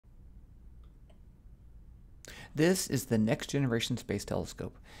This is the next generation space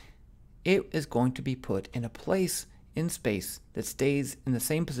telescope. It is going to be put in a place in space that stays in the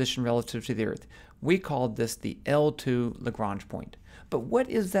same position relative to the Earth. We called this the L2 Lagrange point. But what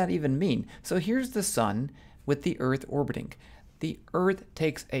does that even mean? So here's the Sun with the Earth orbiting. The Earth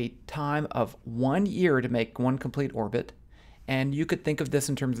takes a time of 1 year to make one complete orbit, and you could think of this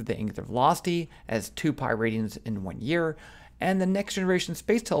in terms of the angular velocity as 2 pi radians in 1 year, and the next generation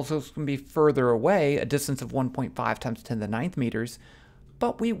space telescopes can be further away, a distance of 1.5 times 10 to the 9th meters,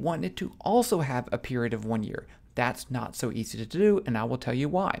 but we wanted to also have a period of 1 year. That's not so easy to do, and I will tell you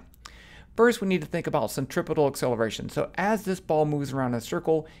why. First, we need to think about centripetal acceleration. So as this ball moves around in a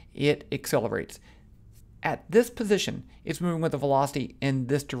circle, it accelerates. At this position, it's moving with a velocity in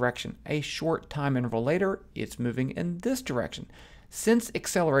this direction. A short time interval later, it's moving in this direction. Since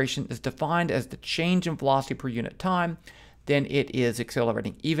acceleration is defined as the change in velocity per unit time, then it is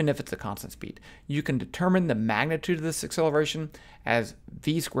accelerating, even if it's a constant speed. You can determine the magnitude of this acceleration as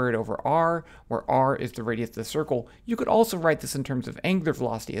v squared over r, where r is the radius of the circle. You could also write this in terms of angular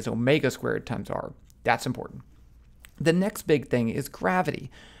velocity as omega squared times r. That's important. The next big thing is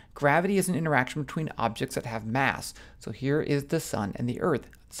gravity. Gravity is an interaction between objects that have mass. So here is the Sun and the Earth,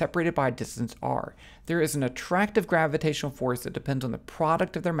 separated by a distance r. There is an attractive gravitational force that depends on the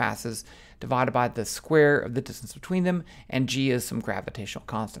product of their masses divided by the square of the distance between them, and g is some gravitational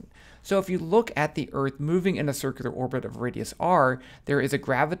constant. So if you look at the Earth moving in a circular orbit of radius r, there is a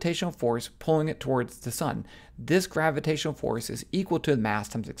gravitational force pulling it towards the Sun. This gravitational force is equal to mass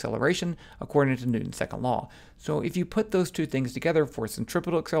times acceleration, according to Newton's second law. So if you put those two things together for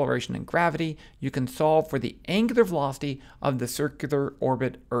centripetal acceleration and gravity, you can solve for the angular velocity of the circular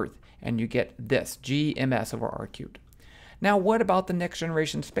orbit Earth, and you get this, g_ms over r cubed. Now what about the next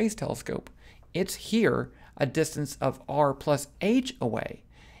generation space telescope? It's here a distance of r plus h away.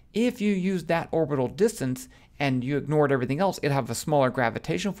 If you use that orbital distance and you ignored everything else, it'd have a smaller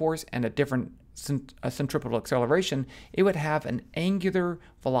gravitational force and a different centripetal acceleration. It would have an angular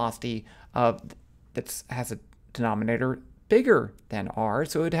velocity that has a denominator bigger than r,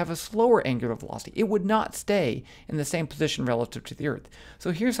 so it would have a slower angular velocity. It would not stay in the same position relative to the Earth.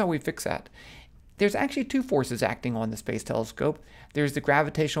 So here's how we fix that. There's actually two forces acting on the space telescope. There's the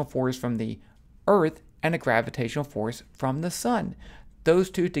gravitational force from the Earth and a gravitational force from the Sun.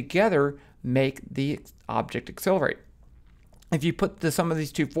 Those two together make the object accelerate. If you put the sum of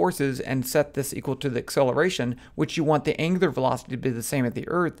these two forces and set this equal to the acceleration, which you want the angular velocity to be the same at the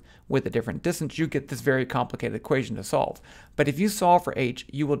Earth with a different distance, you get this very complicated equation to solve. But if you solve for h,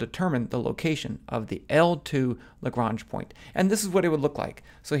 you will determine the location of the L2 Lagrange point. And this is what it would look like.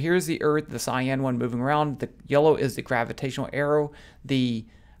 So here's the Earth, the cyan one moving around. The yellow is the gravitational arrow. The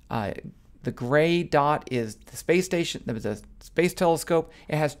gray dot is the space station, the space telescope.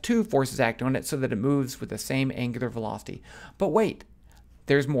 It has two forces acting on it so that it moves with the same angular velocity. But wait,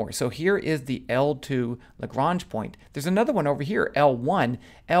 there's more. So here is the L2 Lagrange point. There's another one over here, L1.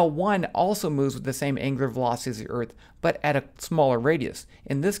 L1 also moves with the same angular velocity as the Earth, but at a smaller radius.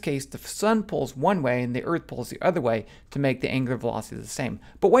 In this case, the Sun pulls one way and the Earth pulls the other way to make the angular velocity the same.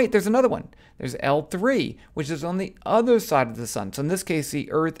 But wait, there's another one. There's L3, which is on the other side of the Sun. So in this case,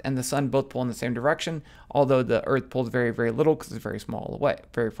 the Earth and the Sun both pull in the same direction, although the Earth pulls very, very little because it's very small away,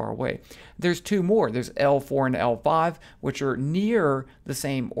 very far away. There's two more. There's L4 and L5, which are near the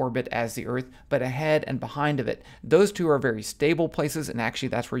same orbit as the Earth, but ahead and behind of it. Those two are very stable places, and actually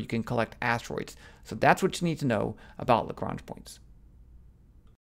that's where you can collect asteroids. So that's what you need to know about Lagrange points.